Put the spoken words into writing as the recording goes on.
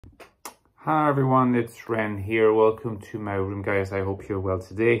Hi everyone, it's Ren here. Welcome to my room, guys. I hope you're well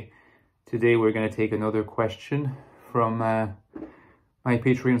today. Today we're going to take another question from my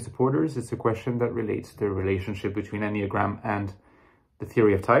Patreon supporters. It's a question that relates to the relationship between Enneagram and the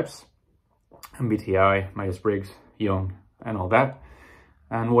theory of types, MBTI, Myers-Briggs, Jung, and all that.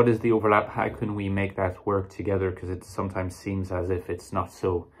 And what is the overlap? How can we make that work together? Because it sometimes seems as if it's not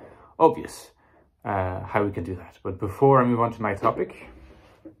so obvious how we can do that. But before I move on to my topic,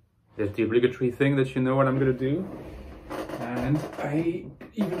 there's the obligatory thing that you know what I'm going to do. And I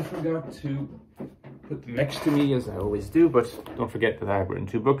even forgot to put them next to me, as I always do. But don't forget that I've written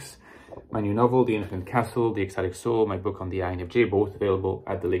 2 books. My new novel, The Infinite Castle, The Ecstatic Soul, my book on the INFJ, both available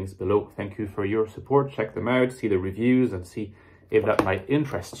at the links below. Thank you for your support. Check them out, see the reviews, and see if that might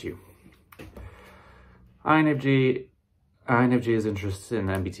interest you. INFJ is interested in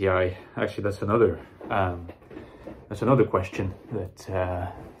MBTI. Actually, that's another question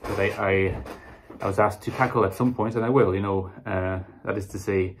that I was asked to tackle at some point, and I will. That is to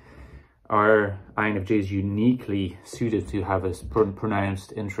say, are INFJs uniquely suited to have a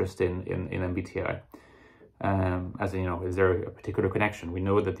pronounced interest in MBTI? As in, is there a particular connection? We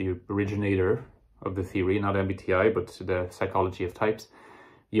know that the originator of the theory, not MBTI, but the psychology of types,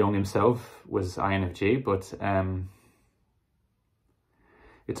 Jung himself was INFJ, but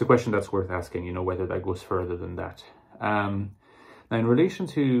it's a question that's worth asking, whether that goes further than that. Now, in relation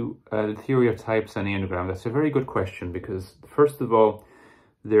to the theory of types and Enneagram, that's a very good question because, first of all,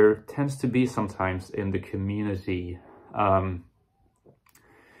 there tends to be sometimes in the community a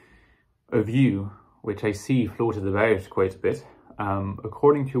view, which I see floated about quite a bit,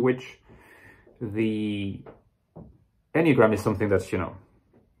 according to which the Enneagram is something that's, you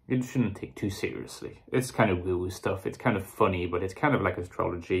shouldn't take too seriously. It's kind of woo-woo stuff. It's kind of funny, but it's kind of like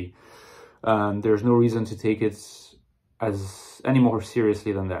astrology. There's no reason to take it as any more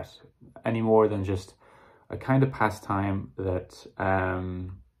seriously than that, any more than just a kind of pastime that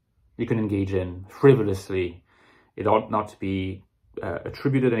you can engage in frivolously. It ought not to be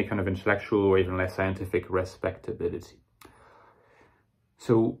attributed any kind of intellectual or even less scientific respectability.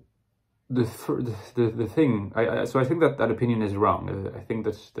 So the thing, so I think that opinion is wrong. I think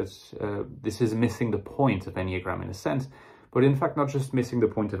that this is missing the point of Enneagram in a sense, but in fact, not just missing the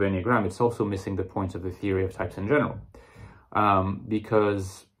point of Enneagram, it's also missing the point of the theory of types in general.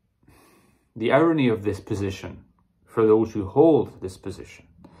 Because the irony of this position, for those who hold this position,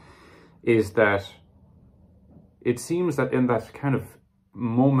 is that it seems that in that kind of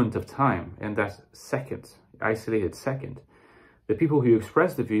moment of time, in that second, isolated second, the people who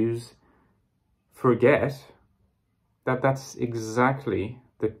express the views forget that that's exactly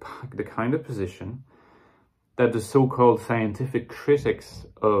the kind of position that the so-called scientific critics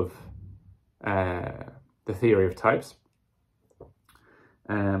of the theory of types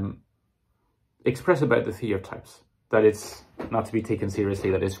express about the theory of types, that it's not to be taken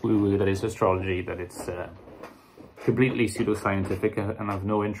seriously, that it's woo-woo, that it's astrology, that it's completely pseudoscientific and of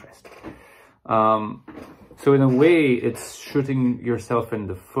no interest. So in a way, it's shooting yourself in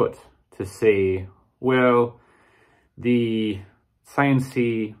the foot to say, well, the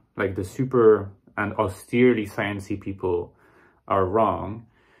sciencey, like the super and austerely sciencey people are wrong.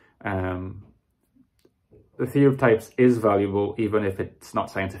 The theory of types is valuable, even if it's not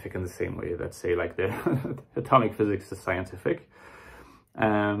scientific in the same way that, say, like the atomic physics is scientific.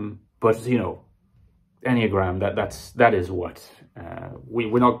 But, Enneagram, that is what,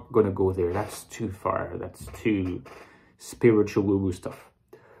 we're not going to go there. That's too far. That's too spiritual woo-woo stuff.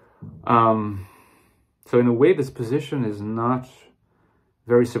 So in a way, this position is not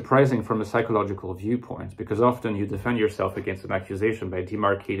very surprising from a psychological viewpoint, because often you defend yourself against an accusation by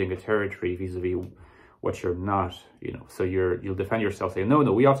demarcating a territory vis-a-vis what you're not, So you'll defend yourself saying, no,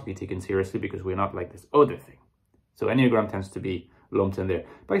 we ought to be taken seriously because we're not like this other thing. So Enneagram tends to be lumped in there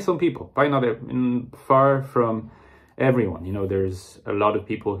by some people, by not far from everyone. There's a lot of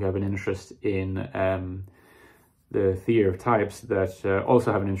people who have an interest in the theory of types that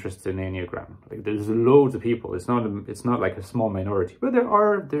also have an interest in Enneagram. Like, there's loads of people. It's not like a small minority, but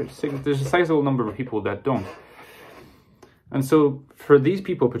there's a sizable number of people that don't. And so for these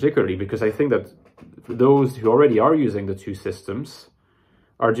people particularly, because I think that those who already are using the 2 systems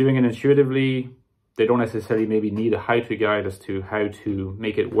are doing it intuitively, they don't necessarily maybe need a how-to guide as to how to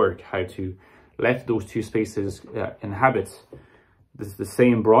make it work, how to let those 2 spaces inhabit the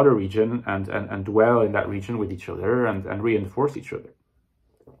same broader region and dwell in that region with each other and reinforce each other.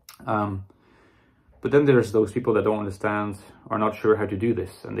 But then there's those people that don't understand, are not sure how to do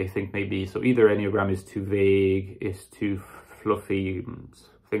this, and they think maybe, so either Enneagram is too vague, is too fluffy,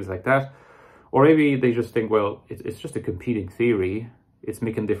 things like that, or maybe they just think, well, it's just a competing theory, it's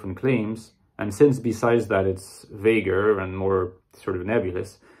making different claims. And since besides that, it's vaguer and more sort of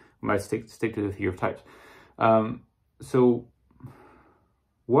nebulous, we might stick to the theory of types. So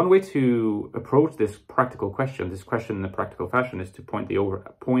one way to approach this question in a practical fashion, is to point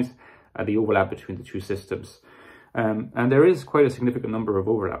at the overlap between the two systems. And there is quite a significant number of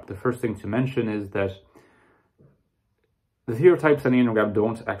overlap. The first thing to mention is that the theory of types and the Enneagram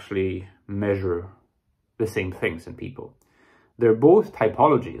don't actually measure the same things in people. They're both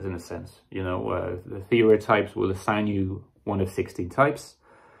typologies in a sense. The theory of types will assign you one of 16 types,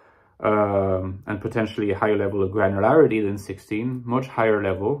 and potentially a higher level of granularity than 16, much higher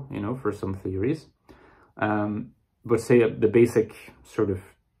level, for some theories. But say the basic sort of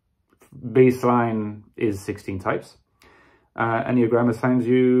baseline is 16 types. Enneagram assigns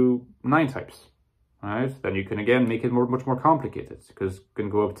you 9 types, right? Then you can again make it much more complicated, because you can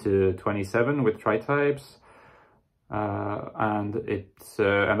go up to 27 with tri-types, and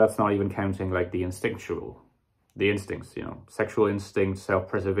that's not even counting like the instincts, sexual instinct,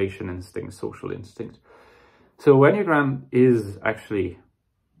 self-preservation instinct, social instinct. So Enneagram is actually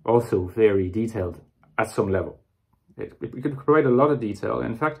also very detailed at some level. It could provide a lot of detail.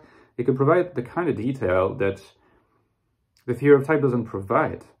 In fact, it could provide the kind of detail that the theory of type doesn't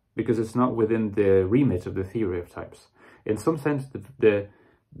provide, because it's not within the remit of the theory of types. In some sense, the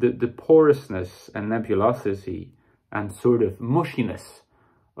porousness and nebulosity and sort of mushiness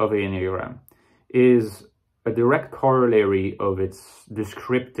of Enneagram is a direct corollary of its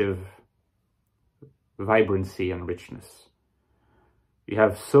descriptive vibrancy and richness. You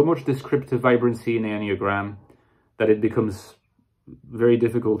have so much descriptive vibrancy in the Enneagram that it becomes very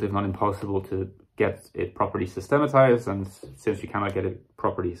difficult, if not impossible, to get it properly systematized. And since you cannot get it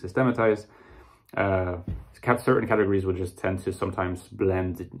properly systematized, certain categories will just tend to sometimes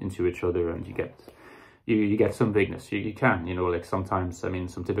blend into each other, and you get some vagueness. You can, like sometimes,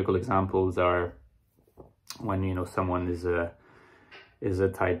 some typical examples are when, someone is a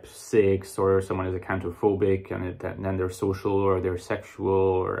type 6, or someone is acantophobic, and then they're social, or they're sexual,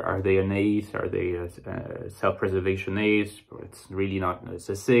 or are they an 8? Are they a self-preservation 8? Or it's really not, it's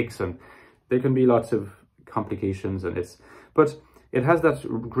a 6, and there can be lots of complications, but it has that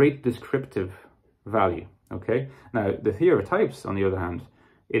great descriptive value, okay? Now, the theory of types, on the other hand,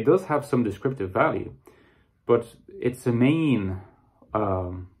 it does have some descriptive value, but its main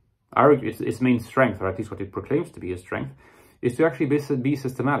its main strength, or at least what it proclaims to be a strength, is to actually be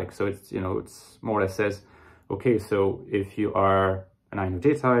systematic. So it's more or less says, okay, so if you are an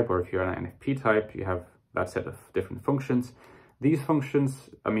INFJ type, or if you're an INFP type, you have that set of different functions. These functions,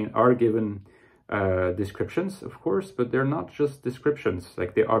 are given descriptions, of course, but they're not just descriptions.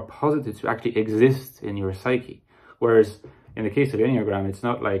 Like, they are posited to actually exist in your psyche. Whereas in the case of Enneagram, it's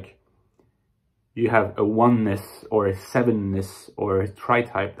not like you have a oneness or a sevenness or a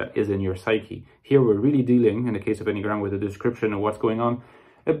tri-type that is in your psyche. Here we're really dealing, in the case of Enneagram, with a description of what's going on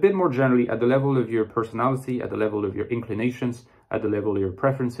a bit more generally at the level of your personality, at the level of your inclinations, at the level of your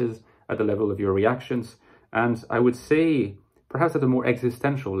preferences, at the level of your reactions, and I would say perhaps at a more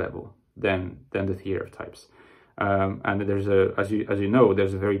existential level than the theory of types. And there's as you know,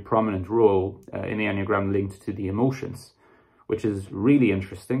 there's a very prominent role in the Enneagram linked to the emotions, which is really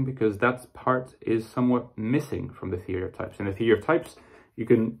interesting, because that part is somewhat missing from the theory of types. In the theory of types, you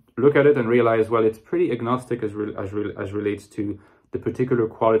can look at it and realize, well, it's pretty agnostic as relates to the particular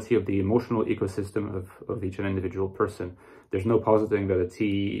quality of the emotional ecosystem of each individual person. There's no positing that a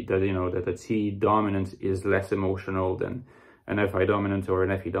T dominant is less emotional than an FI dominant or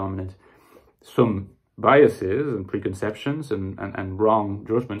an FE dominant. Some biases and preconceptions and wrong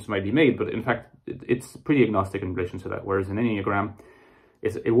judgments might be made, but in fact, it's pretty agnostic in relation to that. Whereas in Enneagram,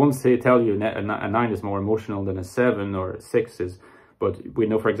 it won't tell you a 9 is more emotional than a 7 or a 6 is, but we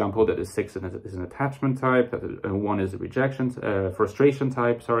know, for example, that a 6 is an attachment type, that a 1 is a frustration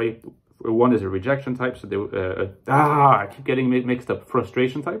type, sorry. A 1 is a rejection type, so I keep getting mixed up,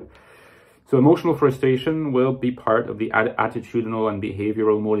 frustration type. So emotional frustration will be part of the attitudinal and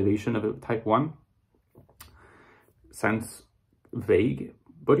behavioral motivation of a type 1. Sounds vague,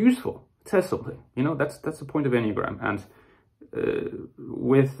 but useful. It says something, that's the point of Enneagram. And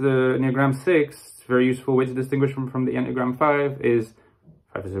with the Enneagram 6, very useful way to distinguish from the Enneagram 5 is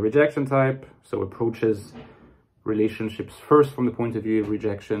 5 is a rejection type, so approaches relationships first from the point of view of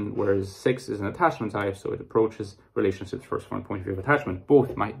rejection, whereas 6 is an attachment type, so it approaches relationships first from the point of view of attachment.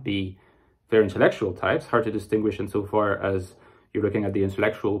 Both might be very intellectual types, hard to distinguish insofar as you're looking at the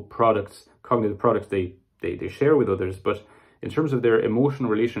intellectual products, cognitive products they share with others, but in terms of their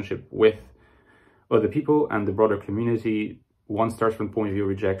emotional relationship with other people and the broader community, one starts from the point of view of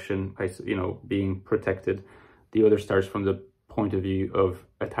rejection, being protected. The other starts from the point of view of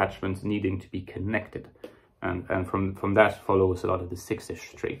attachments needing to be connected. And from that follows a lot of the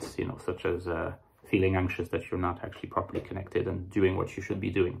 6-ish traits, you know, such as feeling anxious that you're not actually properly connected and doing what you should be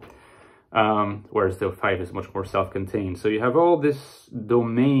doing. Whereas the 5 is much more self-contained. So you have all this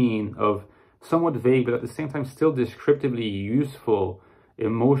domain of somewhat vague, but at the same time still descriptively useful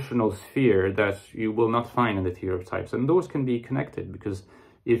emotional sphere that you will not find in the theory of types. And those can be connected, because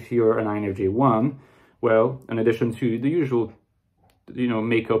if you're an INFJ 1, well, in addition to the usual, you know,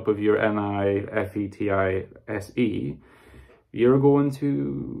 makeup of your NI, FE, TI, SE, you're going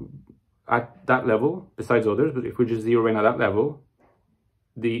to, at that level, besides others, but if we just zero in at that level,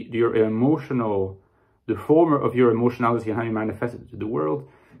 your emotional, the form of your emotionality and how you manifest it to the world,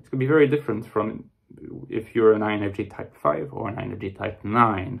 it's going to be very different from if you're an INFJ type 5 or an INFJ type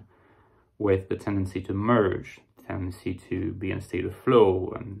 9, with the tendency to merge, the tendency to be in a state of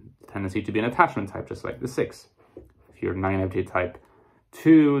flow, and the tendency to be an attachment type, just like the 6. If you're an INFJ type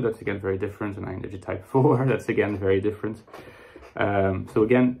 2, that's again very different. An INFJ type 4, that's again very different. So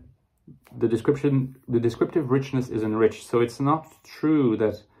again, the descriptive richness is enriched. So it's not true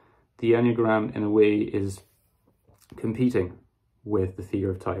that the Enneagram in a way is competing with the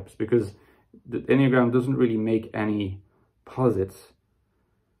theory of types, because the Enneagram doesn't really make any posits,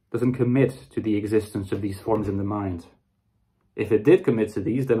 doesn't commit to the existence of these forms in the mind. If it did commit to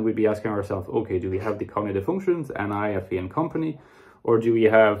these, then we'd be asking ourselves, okay, do we have the cognitive functions, NI, FE, and company, or do we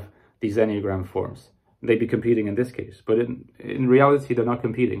have these Enneagram forms? They'd be competing in this case, but in reality, they're not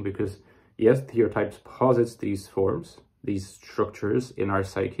competing, because yes, theory of types posits these forms, these structures in our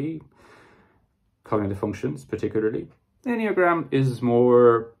psyche, cognitive functions particularly. Enneagram is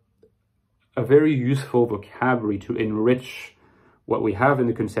more a very useful vocabulary to enrich what we have in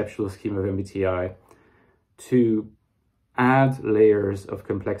the conceptual scheme of MBTI, to add layers of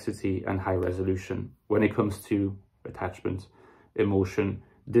complexity and high resolution when it comes to attachment, emotion,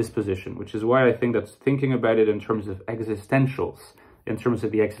 disposition, which is why I think that thinking about it in terms of existentials, in terms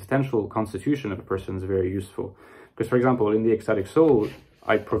of the existential constitution of a person, is very useful. Because, for example, in the Ecstatic Soul,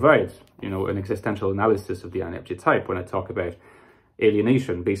 I provide, you know, an existential analysis of the INFJ type when I talk about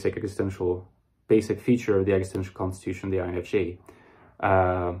alienation, basic feature of the existential constitution of the INFJ.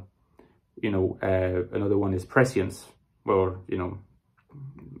 Another one is prescience, or, you know,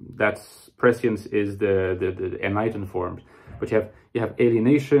 that's prescience is the enlightened form. But you have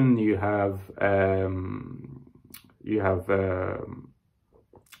alienation, you have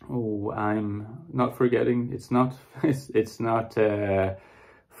I'm not forgetting, it's not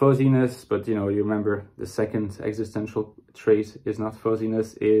fuzziness, but you know, you remember the second existential trait is not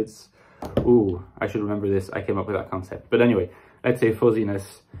fuzziness, it's, I should remember this, I came up with that concept. But anyway, let's say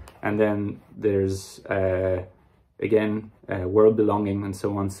fuzziness, and then there's world belonging and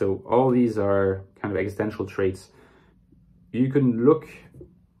so on. So all these are kind of existential traits. You can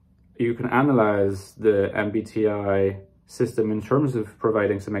analyze the MBTI system in terms of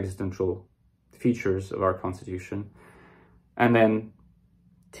providing some existential features of our constitution, and then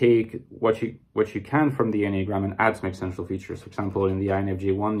take what you can from the Enneagram and add some existential features. For example, in the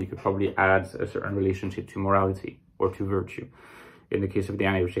INFJ 1, you could probably add a certain relationship to morality or to virtue. In the case of the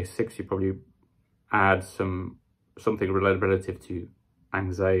INFJ 6, you probably add something relative to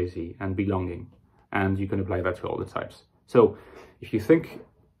anxiety and belonging, and you can apply that to all the types. So if you think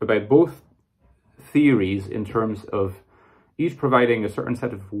about both theories in terms of each providing a certain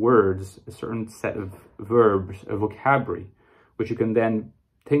set of words, a certain set of verbs, a vocabulary, which you can then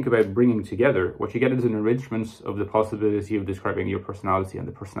think about bringing together, what you get is an enrichment of the possibility of describing your personality and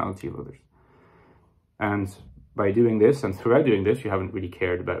the personality of others. And by doing this, and throughout doing this, you haven't really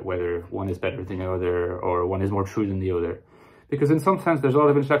cared about whether one is better than the other or one is more true than the other. Because in some sense, there's a lot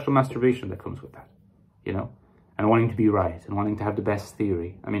of intellectual masturbation that comes with that, you know, and wanting to be right and wanting to have the best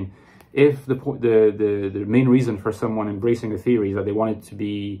theory. I mean, if the main reason for someone embracing a theory is that they want it to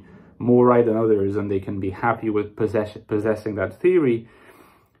be more right than others and they can be happy with possessing that theory,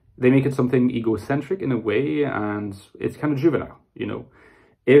 they make it something egocentric in a way, and it's kind of juvenile, you know.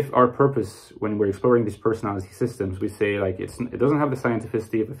 If our purpose when we're exploring these personality systems, we say like it doesn't have the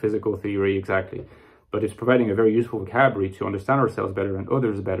scientificity of a physical theory exactly, but it's providing a very useful vocabulary to understand ourselves better and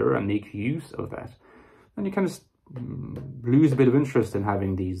others better and make use of that, then you kind of lose a bit of interest in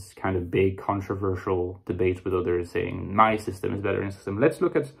having these kind of big controversial debates with others saying my system is better than your system. Let's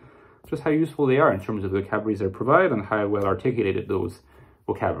look at just how useful they are in terms of the vocabularies they provide and how well articulated those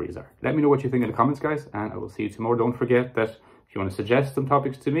vocabularies are. Let me know what you think in the comments, guys, and I will see you tomorrow. Don't forget that if you want to suggest some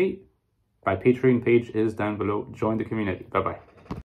topics to me, my Patreon page is down below. Join the community. Bye-bye.